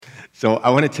So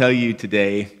I want to tell you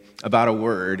today about a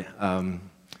word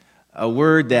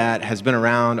that has been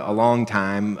around a long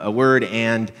time, a word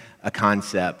and a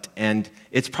concept. And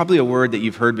it's probably a word that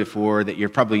you've heard before that you're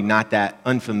probably not that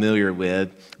unfamiliar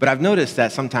with. But I've noticed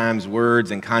that sometimes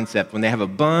words and concepts, when they have a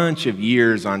bunch of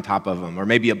years on top of them, or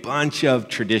maybe a bunch of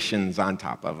traditions on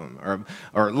top of them,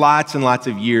 or lots and lots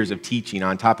of years of teaching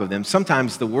on top of them,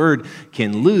 sometimes the word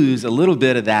can lose a little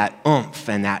bit of that oomph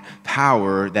and that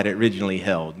power that it originally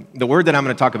held. The word that I'm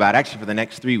going to talk about actually for the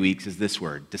next 3 weeks is this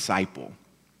word, disciple.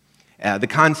 The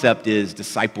concept is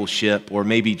discipleship, or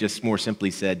maybe just more simply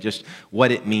said, just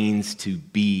what it means to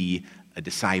be a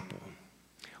disciple.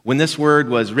 When this word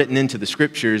was written into the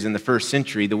scriptures in the first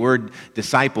century, the word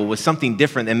disciple was something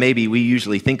different than maybe we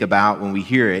usually think about when we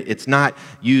hear it. It's not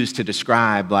used to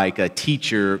describe like a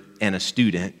teacher and a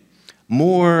student.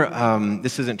 More,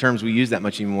 this isn't terms we use that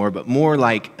much anymore, but more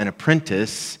like an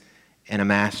apprentice and a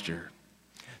master.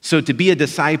 So to be a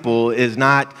disciple is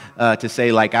not to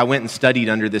say like I went and studied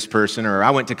under this person, or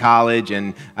I went to college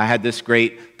and I had this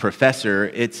great professor.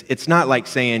 It's not like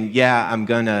saying, yeah, I'm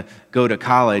going to go to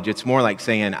college. It's more like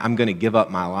saying I'm going to give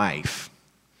up my life.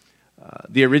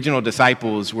 The original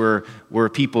disciples were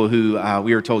people who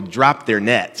we were told dropped their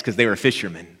nets because they were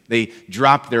fishermen. They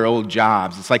dropped their old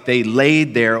jobs. It's like they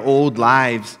laid their old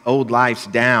lives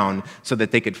down so that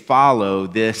they could follow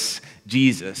this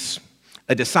Jesus.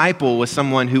 A disciple was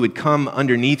someone who would come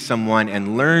underneath someone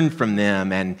and learn from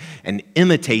them and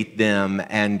imitate them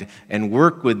and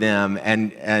work with them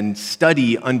and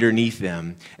study underneath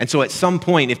them. And so at some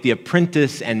point, if the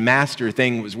apprentice and master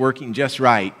thing was working just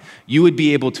right, you would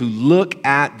be able to look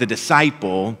at the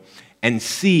disciple and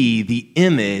see the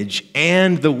image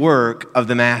and the work of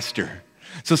the master.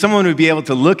 So someone would be able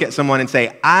to look at someone and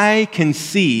say, I can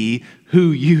see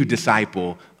who you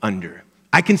disciple under.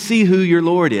 I can see who your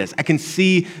Lord is. I can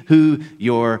see who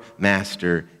your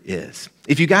master is.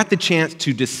 If you got the chance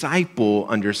to disciple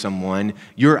under someone,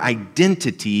 your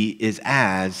identity is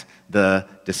as the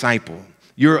disciple.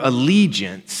 Your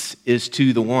allegiance is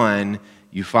to the one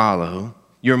you follow.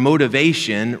 Your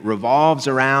motivation revolves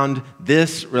around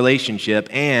this relationship,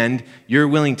 and you're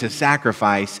willing to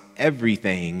sacrifice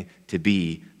everything to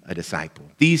be a disciple.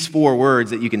 These 4 words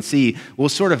that you can see will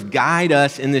sort of guide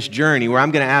us in this journey where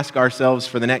I'm going to ask ourselves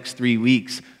for the next 3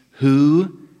 weeks,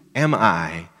 who am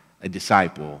I a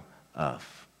disciple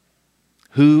of?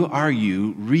 Who are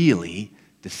you really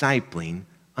discipling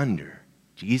under?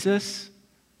 Jesus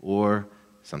or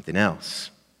something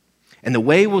else? And the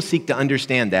way we'll seek to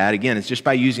understand that, again, is just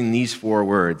by using these 4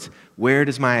 words. Where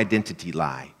does my identity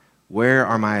lie? Where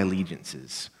are my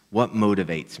allegiances? What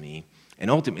motivates me? And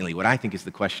ultimately, what I think is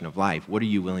the question of life, what are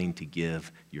you willing to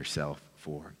give yourself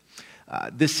for?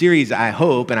 This series, I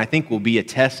hope, and I think will be a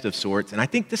test of sorts, and I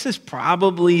think this is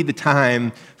probably the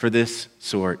time for this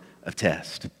sort of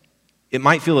test. It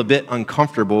might feel a bit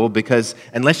uncomfortable because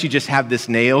unless you just have this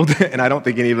nailed, and I don't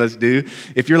think any of us do,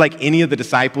 if you're like any of the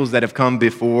disciples that have come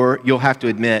before, you'll have to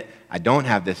admit, I don't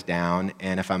have this down,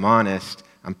 and if I'm honest,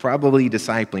 I'm probably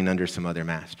discipling under some other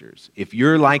masters. If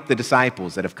you're like the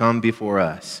disciples that have come before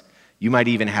us, you might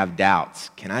even have doubts.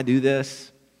 Can I do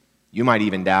this? You might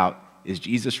even doubt, is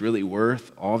Jesus really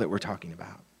worth all that we're talking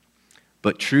about?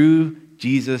 But true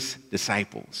Jesus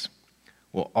disciples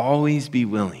will always be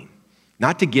willing,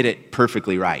 not to get it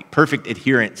perfectly right. Perfect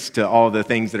adherence to all the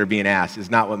things that are being asked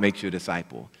is not what makes you a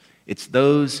disciple. It's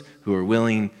those who are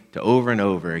willing to over and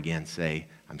over again say,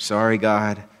 I'm sorry,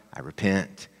 God, I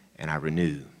repent, and I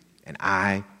renew, and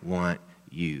I want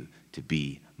you to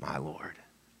be my Lord.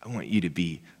 I want you to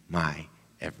be my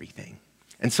everything.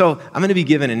 And so I'm going to be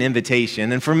given an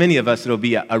invitation, and for many of us, it'll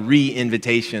be a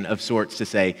re-invitation of sorts to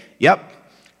say, yep,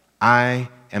 I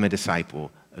am a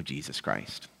disciple of Jesus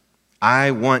Christ.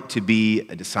 I want to be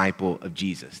a disciple of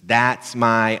Jesus. That's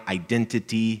my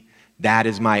identity. That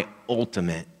is my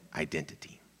ultimate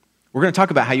identity. We're going to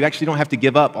talk about how you actually don't have to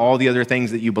give up all the other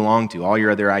things that you belong to, all your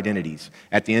other identities.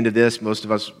 At the end of this, most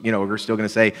of us, we're still going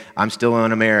to say, I'm still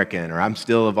an American, or I'm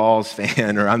still a Vols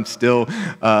fan, or I'm still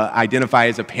identify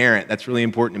as a parent. That's really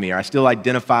important to me. Or I still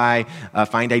find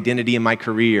identity in my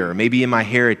career, or maybe in my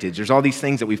heritage. There's all these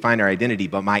things that we find our identity,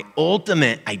 but my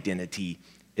ultimate identity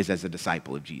is as a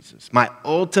disciple of Jesus. My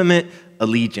ultimate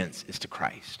allegiance is to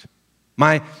Christ.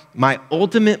 My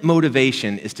ultimate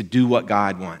motivation is to do what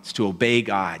God wants, to obey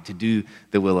God, to do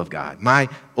the will of God. My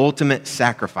ultimate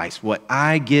sacrifice, what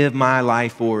I give my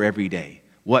life for every day,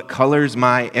 what colors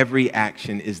my every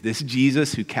action is this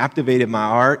Jesus who captivated my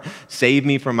heart, saved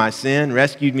me from my sin,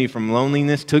 rescued me from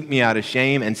loneliness, took me out of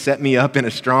shame, and set me up in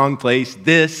a strong place.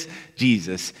 This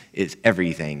Jesus is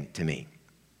everything to me.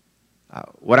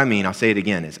 What I mean, I'll say it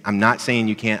again, is I'm not saying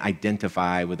you can't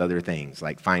identify with other things,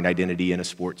 like find identity in a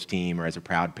sports team or as a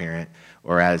proud parent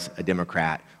or as a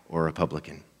Democrat or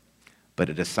Republican. But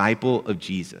a disciple of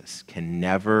Jesus can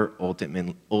never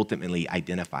ultimately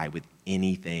identify with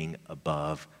anything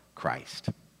above Christ.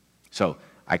 So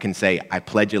I can say, I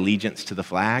pledge allegiance to the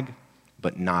flag,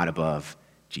 but not above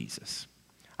Jesus.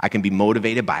 I can be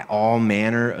motivated by all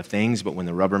manner of things, but when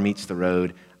the rubber meets the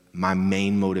road, my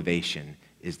main motivation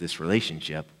is this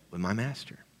relationship with my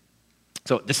master.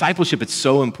 So discipleship is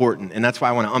so important, and that's why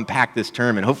I want to unpack this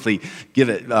term and hopefully give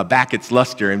it back its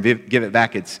luster and give it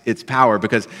back its power,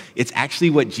 because it's actually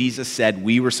what Jesus said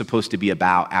we were supposed to be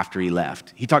about after he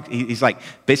left. He's like,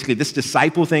 basically this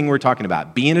disciple thing we're talking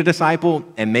about, being a disciple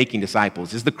and making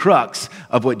disciples, is the crux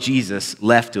of what Jesus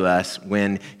left to us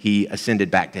when he ascended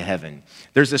back to heaven.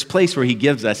 There's this place where he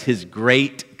gives us his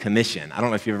great commission. I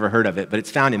don't know if you've ever heard of it, but it's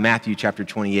found in Matthew chapter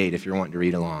 28 if you're wanting to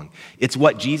read along. It's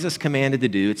what Jesus commanded to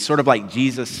do. It's sort of like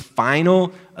Jesus'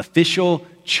 final official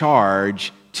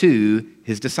charge to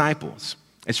his disciples.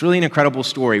 It's really an incredible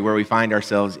story where we find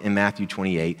ourselves in Matthew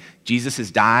 28. Jesus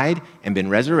has died and been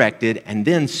resurrected and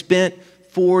then spent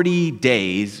 40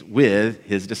 days with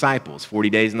his disciples. 40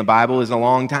 days in the Bible is a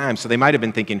long time, so they might have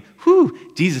been thinking, whew,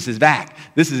 Jesus is back.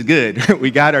 This is good.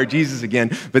 We got our Jesus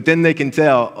again. But then they can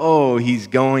tell, oh, he's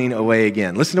going away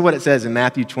again. Listen to what it says in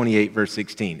Matthew 28, verse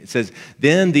 16. It says,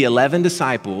 then the 11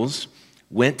 disciples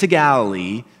went to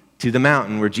Galilee, to the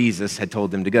mountain where Jesus had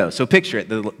told them to go. So picture it,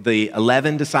 the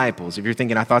 11 disciples. If you're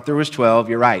thinking, I thought there was 12,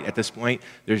 you're right. At this point,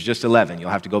 there's just 11.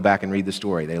 You'll have to go back and read the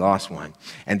story. They lost one.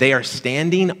 And they are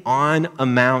standing on a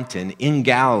mountain in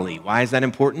Galilee. Why is that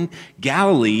important?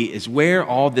 Galilee is where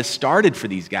all this started for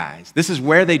these guys. This is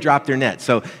where they dropped their net.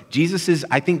 So Jesus is,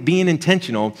 I think, being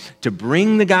intentional to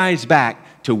bring the guys back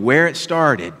to where it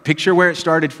started. Picture where it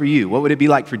started for you. What would it be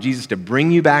like for Jesus to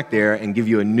bring you back there and give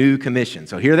you a new commission?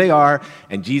 So here they are,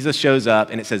 and Jesus shows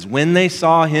up, and it says, when they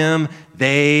saw him,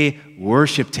 they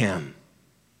worshiped him.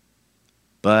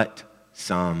 But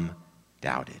some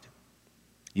doubted.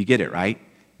 You get it, right?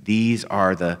 These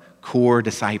are the core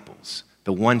disciples,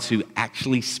 the ones who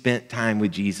actually spent time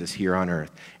with Jesus here on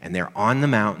earth. And they're on the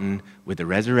mountain with the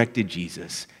resurrected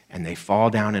Jesus, and they fall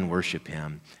down and worship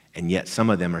him. And yet some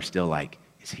of them are still like,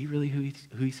 is he really who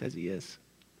he says he is?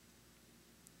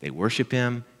 They worship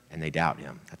him and they doubt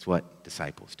him. That's what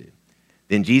disciples do.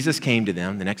 Then Jesus came to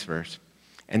them, the next verse,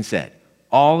 and said,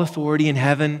 all authority in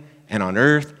heaven and on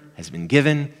earth has been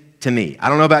given to me. I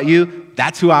don't know about you,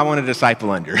 that's who I want to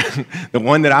disciple under. The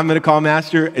one that I'm going to call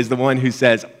master is the one who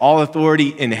says, all authority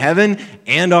in heaven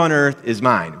and on earth is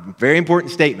mine. Very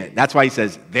important statement. That's why he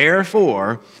says,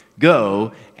 therefore,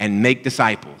 go and make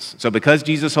disciples. So because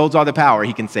Jesus holds all the power,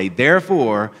 he can say,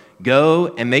 therefore,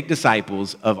 go and make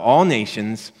disciples of all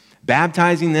nations,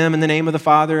 baptizing them in the name of the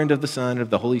Father and of the Son and of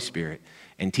the Holy Spirit,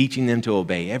 and teaching them to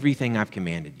obey everything I've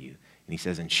commanded you. And he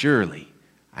says, and surely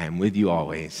I am with you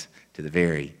always to the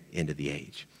very end of the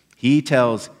age. He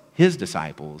tells his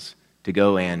disciples to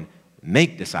go and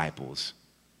make disciples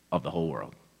of the whole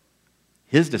world.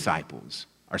 His disciples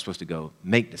are supposed to go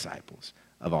make disciples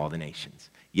of all the nations.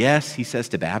 Yes, he says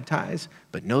to baptize,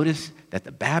 but notice that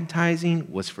the baptizing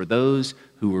was for those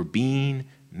who were being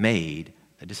made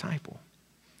a disciple.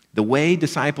 The way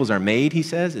disciples are made, he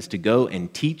says, is to go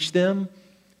and teach them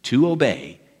to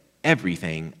obey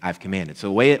everything I've commanded.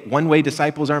 So one way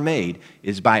disciples are made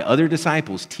is by other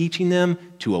disciples teaching them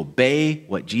to obey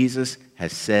what Jesus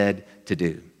has said to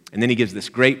do. And then he gives this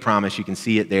great promise. You can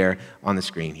see it there on the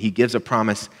screen. He gives a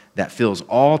promise that fills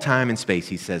all time and space.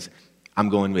 He says, I'm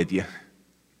going with you.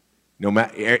 No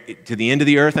matter to the end of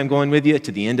the earth, I'm going with you.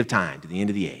 To the end of time, to the end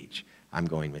of the age, I'm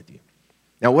going with you.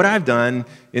 Now, what I've done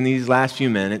in these last few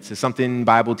minutes is something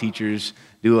Bible teachers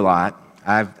do a lot.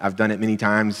 I've done it many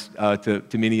times to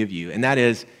many of you, and that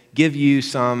is give you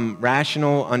some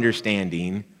rational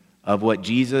understanding of what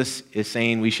Jesus is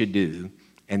saying we should do,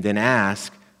 and then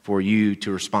ask for you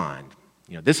to respond.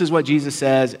 You know, this is what Jesus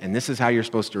says, and this is how you're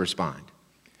supposed to respond.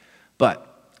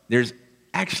 But there's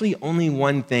actually only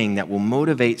one thing that will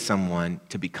motivate someone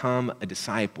to become a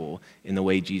disciple in the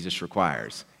way Jesus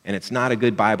requires. And it's not a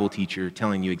good Bible teacher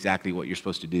telling you exactly what you're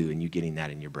supposed to do and you getting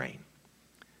that in your brain.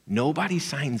 Nobody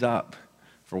signs up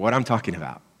for what I'm talking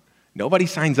about. Nobody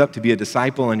signs up to be a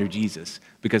disciple under Jesus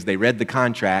because they read the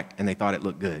contract and they thought it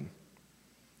looked good.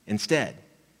 Instead,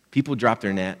 people drop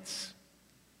their nets,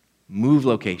 move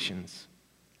locations,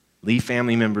 leave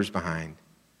family members behind,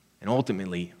 and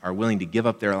ultimately are willing to give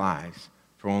up their lives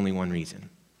for only one reason.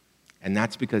 And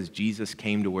that's because Jesus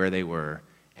came to where they were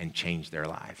and changed their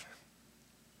life.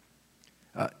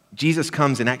 Jesus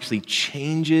comes and actually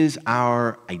changes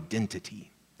our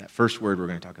identity. that first word we're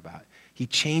going to talk about. He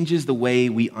changes the way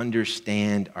we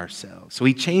understand ourselves. So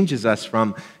he changes us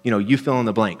from, you fill in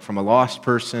the blank, from a lost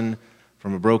person,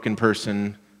 from a broken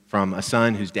person, from a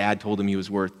son whose dad told him he was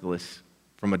worthless,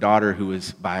 from a daughter who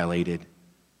was violated,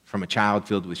 from a child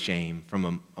filled with shame,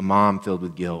 from a mom filled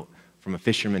with guilt, from a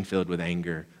fisherman filled with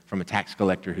anger, from a tax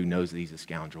collector who knows that he's a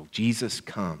scoundrel. Jesus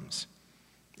comes,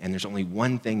 and there's only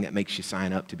one thing that makes you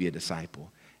sign up to be a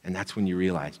disciple, and that's when you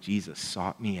realize Jesus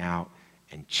sought me out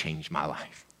and changed my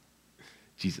life.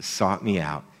 Jesus sought me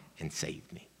out and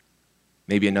saved me.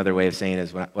 Maybe another way of saying it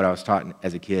is what I was taught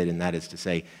as a kid, and that is to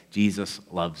say, Jesus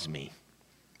loves me.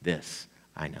 This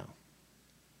I know.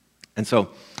 And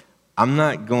so I'm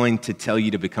not going to tell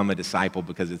you to become a disciple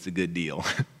because it's a good deal.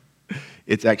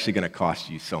 It's actually going to cost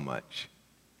you so much.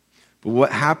 But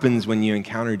what happens when you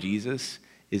encounter Jesus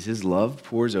is his love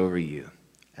pours over you.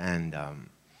 And,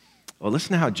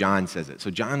 listen to how John says it.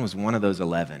 So John was one of those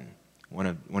 11,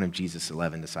 one of Jesus'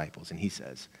 11 disciples. And he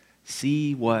says,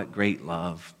 "See what great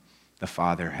love the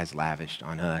Father has lavished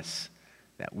on us,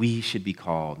 that we should be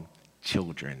called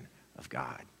children of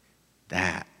God."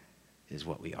 That is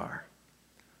what we are.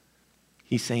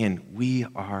 He's saying we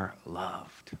are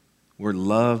loved. We're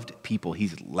loved people.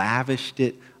 He's lavished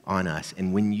it on us.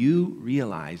 And when you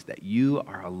realize that you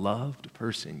are a loved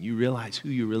person, you realize who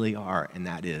you really are, and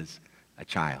that is a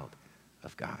child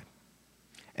of God.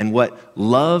 And what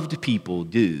loved people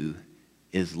do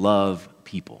is love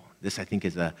people. This, I think,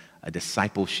 is a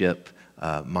discipleship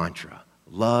mantra.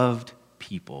 Loved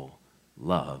people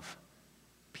love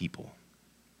people.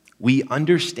 We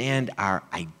understand our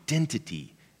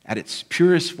identity at its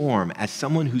purest form as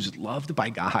someone who's loved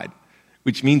by God,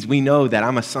 which means we know that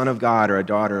I'm a son of God or a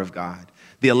daughter of God.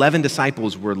 The 11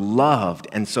 disciples were loved,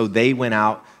 and so they went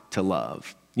out to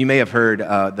love. You may have heard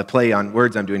the play on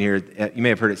words I'm doing here. You may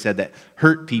have heard it said that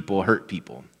hurt people hurt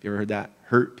people. You ever heard that?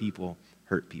 Hurt people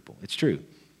hurt people. It's true.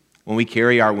 When we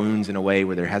carry our wounds in a way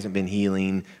where there hasn't been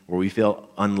healing, where we feel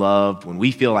unloved, when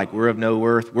we feel like we're of no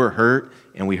worth, we're hurt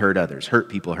and we hurt others. Hurt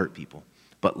people hurt people.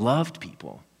 But loved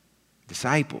people,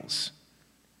 disciples,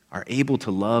 are able to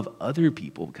love other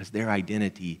people because their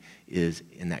identity is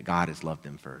in that God has loved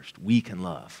them first. We can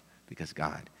love because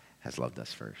God has loved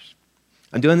us first.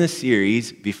 I'm doing this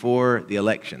series before the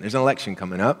election. There's an election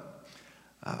coming up.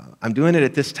 I'm doing it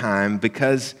at this time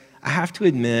because I have to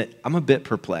admit I'm a bit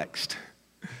perplexed.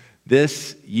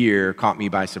 This year caught me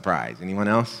by surprise. Anyone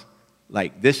else?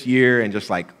 Like this year and just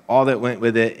like all that went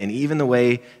with it, and even the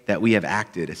way that we have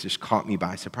acted, it's just caught me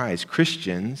by surprise.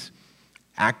 Christians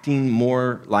acting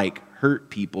more like hurt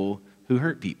people who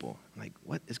hurt people. Like,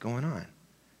 what is going on?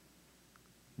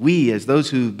 We, as those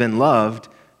who've been loved,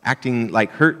 acting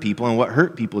like hurt people, and what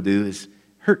hurt people do is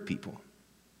hurt people.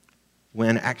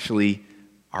 When actually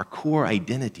our core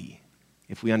identity,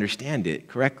 if we understand it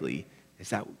correctly, is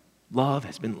that love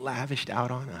has been lavished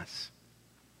out on us.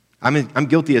 I'm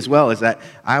guilty as well, is that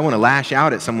I want to lash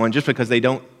out at someone just because they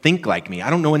don't think like me. I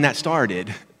don't know when that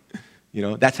started.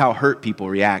 That's how hurt people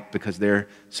react because they're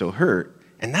so hurt.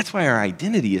 And that's why our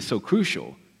identity is so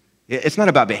crucial. It's not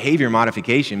about behavior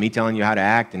modification, me telling you how to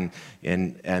act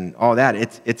and all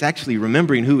that. It's actually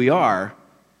remembering who we are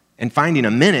and finding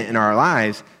a minute in our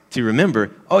lives to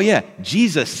remember, oh yeah,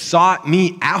 Jesus sought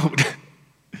me out.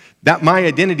 That my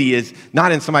identity is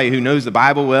not in somebody who knows the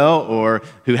Bible well or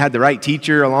who had the right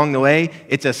teacher along the way.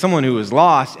 It's as someone who was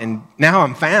lost and now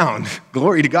I'm found.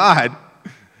 Glory to God.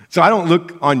 So I don't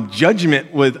look on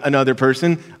judgment with another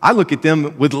person. I look at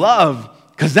them with love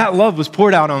because that love was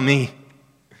poured out on me.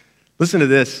 Listen to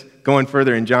this. Going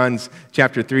further in John's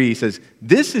chapter 3, he says,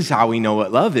 "This is how we know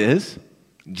what love is.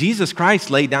 Jesus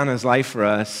Christ laid down his life for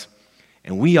us,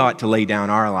 and we ought to lay down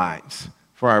our lives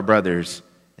for our brothers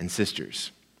and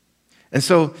sisters." And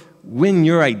so when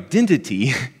your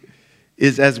identity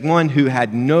is as one who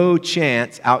had no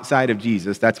chance outside of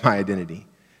Jesus, that's my identity,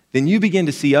 then you begin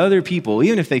to see other people,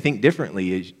 even if they think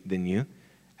differently than you,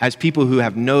 as people who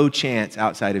have no chance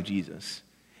outside of Jesus.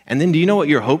 And then do you know what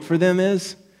your hope for them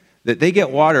is? That they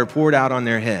get water poured out on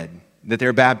their head, that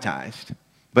they're baptized,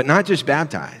 but not just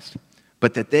baptized,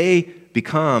 but that they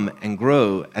become and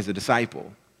grow as a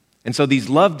disciple. And so these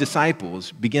loved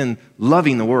disciples begin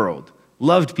loving the world.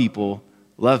 Loved people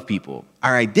love people.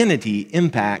 Our identity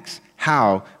impacts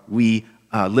how we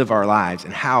live our lives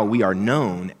and how we are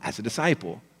known as a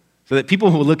disciple. So that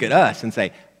people will look at us and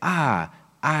say,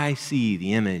 I see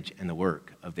the image and the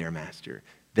work of their master.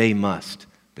 They must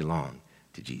belong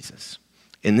to Jesus.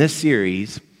 In this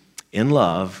series, in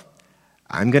love,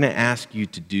 I'm going to ask you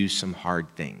to do some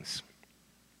hard things,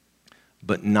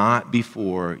 but not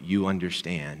before you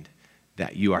understand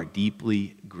that you are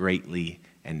deeply, greatly,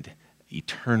 and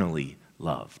eternally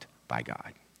loved by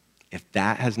God. If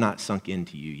that has not sunk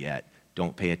into you yet,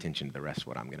 don't pay attention to the rest of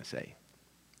what I'm going to say.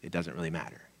 It doesn't really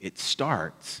matter. It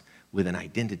starts with an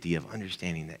identity of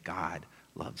understanding that God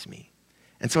loves me.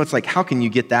 And so it's like, how can you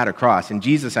get that across? And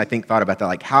Jesus, I think, thought about that.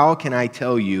 Like, how can I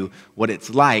tell you what it's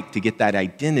like to get that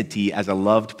identity as a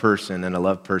loved person and a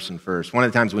loved person first? One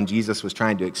of the times when Jesus was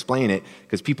trying to explain it,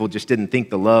 because people just didn't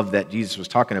think the love that Jesus was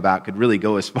talking about could really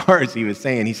go as far as he was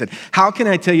saying, he said, how can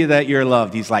I tell you that you're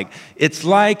loved? He's like, it's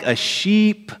like a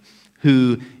sheep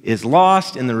who is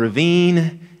lost in the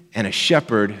ravine and a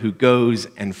shepherd who goes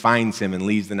and finds him and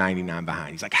leaves the 99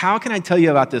 behind. He's like, how can I tell you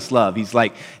about this love? He's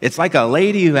like, it's like a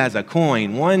lady who has a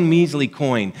coin, one measly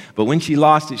coin, but when she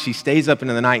lost it, she stays up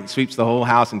into the night and sweeps the whole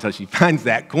house until she finds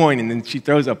that coin, and then she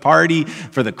throws a party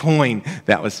for the coin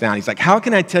that was found. He's like, how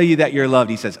can I tell you that you're loved?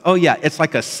 He says, oh yeah, it's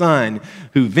like a son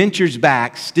who ventures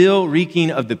back, still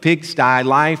reeking of the pigsty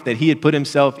life that he had put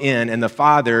himself in, and the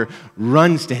father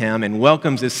runs to him and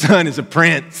welcomes his son as a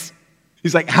prince.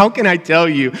 He's like, how can I tell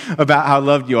you about how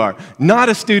loved you are? Not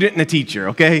a student and a teacher,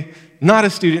 okay? Not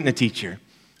a student and a teacher.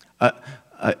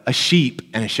 A sheep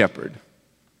and a shepherd.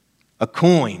 A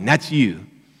coin, that's you.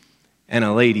 And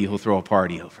a lady who'll throw a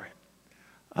party over it.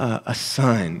 A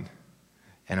son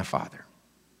and a father.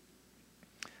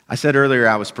 I said earlier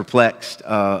I was perplexed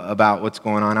about what's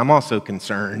going on. I'm also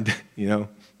concerned,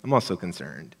 I'm also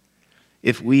concerned.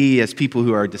 If we, as people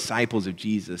who are disciples of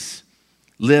Jesus,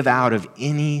 live out of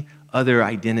any other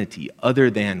identity other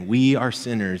than we are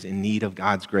sinners in need of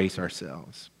God's grace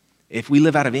ourselves. If we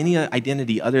live out of any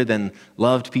identity other than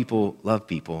loved people love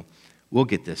people, we'll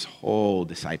get this whole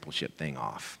discipleship thing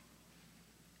off.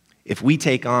 If we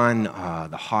take on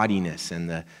the haughtiness and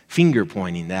the finger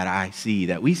pointing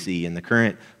that we see in the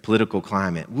current political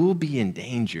climate, we'll be in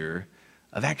danger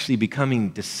of actually becoming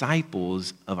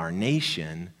disciples of our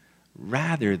nation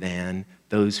rather than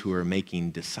those who are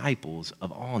making disciples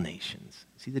of all nations.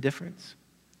 See the difference?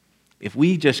 If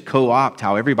we just co-opt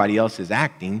how everybody else is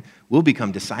acting, we'll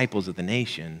become disciples of the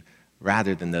nation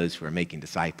rather than those who are making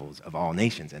disciples of all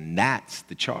nations. And that's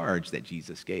the charge that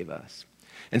Jesus gave us.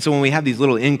 And so when we have these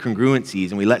little incongruencies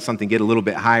and we let something get a little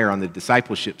bit higher on the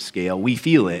discipleship scale, we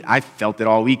feel it. I felt it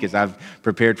all week as I've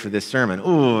prepared for this sermon.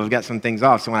 Oh, I've got some things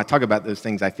off. So when I talk about those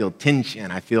things, I feel tension.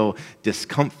 I feel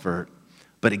discomfort.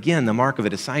 But again, the mark of a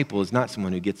disciple is not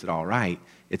someone who gets it all right.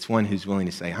 It's one who's willing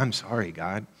to say, I'm sorry,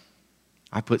 God.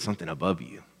 I put something above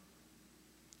you.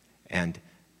 And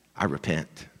I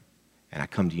repent. And I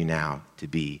come to you now to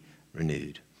be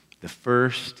renewed. The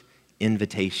first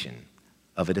invitation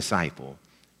of a disciple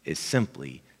is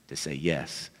simply to say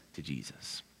yes to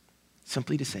Jesus.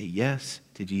 Simply to say yes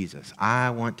to Jesus. I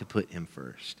want to put him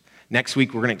first. Next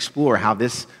week, we're going to explore how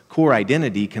this core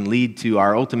identity can lead to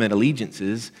our ultimate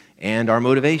allegiances and our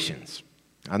motivations.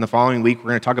 On the following week, we're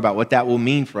going to talk about what that will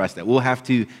mean for us, that we'll have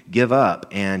to give up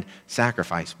and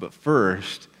sacrifice. But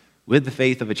first, with the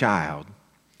faith of a child,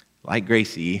 like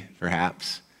Gracie,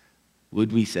 perhaps,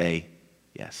 would we say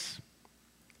yes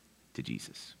to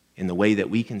Jesus? In the way that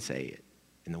we can say it,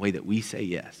 in the way that we say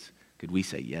yes, could we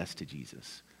say yes to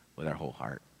Jesus with our whole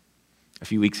heart? A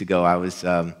few weeks ago, I was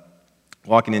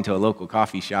walking into a local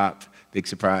coffee shop, big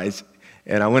surprise,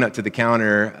 and I went up to the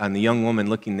counter, and the young woman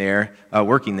working there,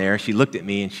 she looked at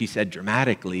me and she said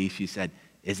dramatically, she said,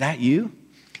 "Is that you?"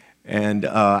 And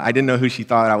I didn't know who she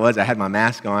thought I was. I had my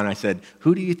mask on. I said,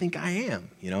 "Who do you think I am?"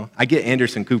 I get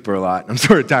Anderson Cooper a lot. I'm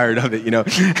sort of tired of it,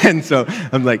 And so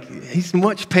I'm like, he's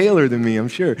much paler than me, I'm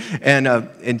sure.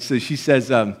 And so she says,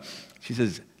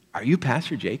 "Are you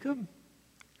Pastor Jacob?"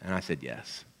 And I said,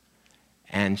 "Yes."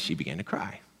 And she began to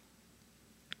cry.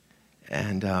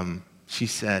 And she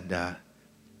said,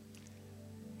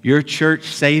 "Your church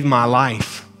saved my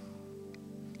life."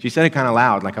 She said it kind of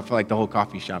loud, like I felt like the whole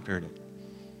coffee shop heard it.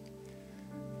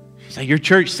 She said, "Your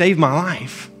church saved my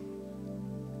life."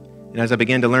 And as I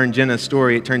began to learn Jenna's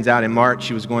story, it turns out in March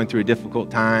she was going through a difficult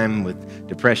time with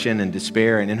depression and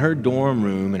despair. And in her dorm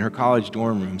room, in her college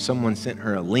dorm room, someone sent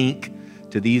her a link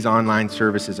to these online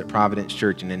services at Providence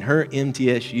Church. And in her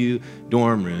MTSU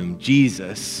dorm room,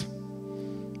 Jesus,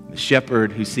 the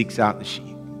shepherd who seeks out the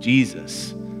sheep,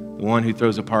 Jesus, the one who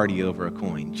throws a party over a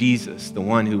coin, Jesus, the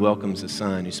one who welcomes a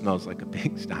son who smells like a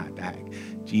pigsty bag,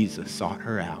 Jesus sought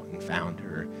her out and found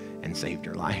her and saved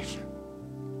her life.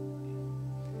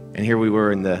 And here we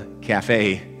were in the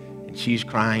cafe, and she's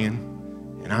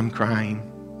crying, and I'm crying.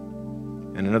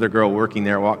 And another girl working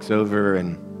there walks over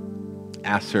and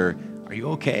asks her, "Are you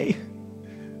okay?"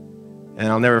 And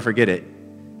I'll never forget it.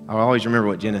 I'll always remember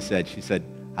what Jenna said. She said,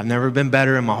 "I've never been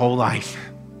better in my whole life."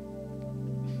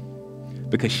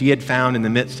 Because she had found in the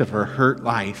midst of her hurt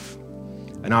life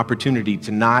an opportunity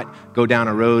to not go down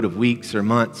a road of weeks or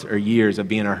months or years of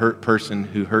being a hurt person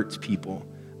who hurts people,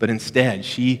 but instead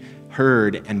she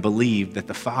heard and believed that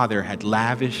the Father had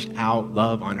lavished out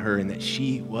love on her and that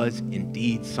she was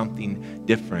indeed something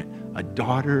different, a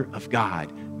daughter of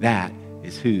God. That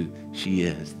is who she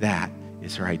is. That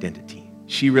is her identity.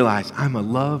 She realized, I'm a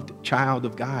loved child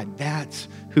of God. That's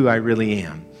who I really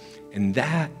am. And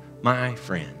that, my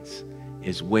friends,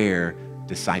 is where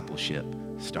discipleship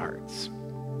starts.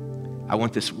 I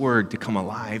want this word to come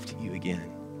alive to you again.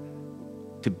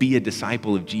 To be a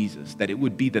disciple of Jesus, that it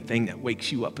would be the thing that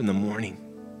wakes you up in the morning.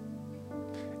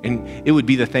 And it would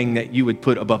be the thing that you would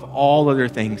put above all other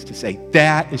things to say,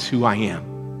 that is who I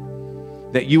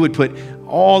am. That you would put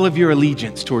all of your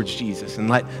allegiance towards Jesus and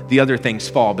let the other things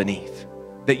fall beneath.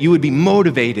 That you would be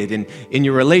motivated in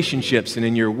your relationships and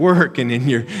in your work and in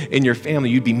your family.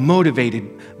 You'd be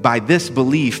motivated by this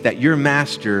belief that your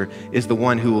master is the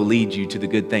one who will lead you to the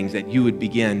good things, that we would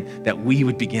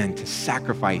begin to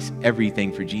sacrifice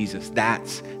everything for Jesus.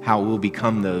 That's how we'll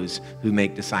become those who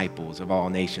make disciples of all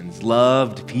nations.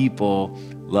 Loved people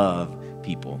love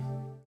people.